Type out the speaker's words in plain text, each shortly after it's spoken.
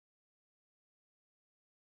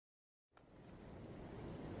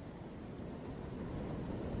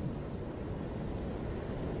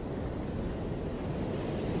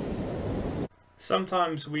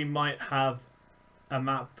Sometimes we might have a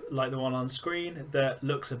map like the one on screen that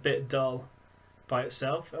looks a bit dull by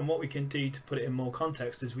itself, and what we can do to put it in more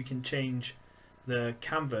context is we can change the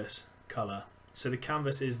canvas color. So the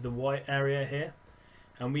canvas is the white area here,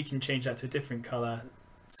 and we can change that to a different color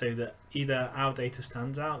so that either our data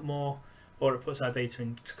stands out more or it puts our data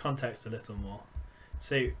into context a little more.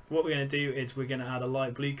 So what we're going to do is we're going to add a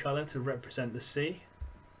light blue color to represent the sea.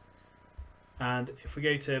 And if we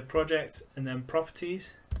go to project and then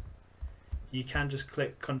properties, you can just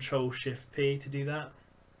click Ctrl+Shift+P to do that.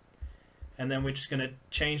 And then we're just going to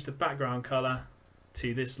change the background color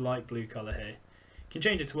to this light blue color here. You can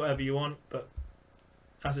change it to whatever you want, but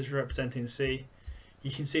as it's representing the sea,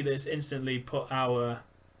 you can see that it's instantly put our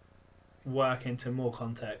work into more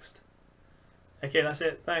context. Okay, that's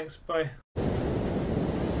it. Thanks. Bye.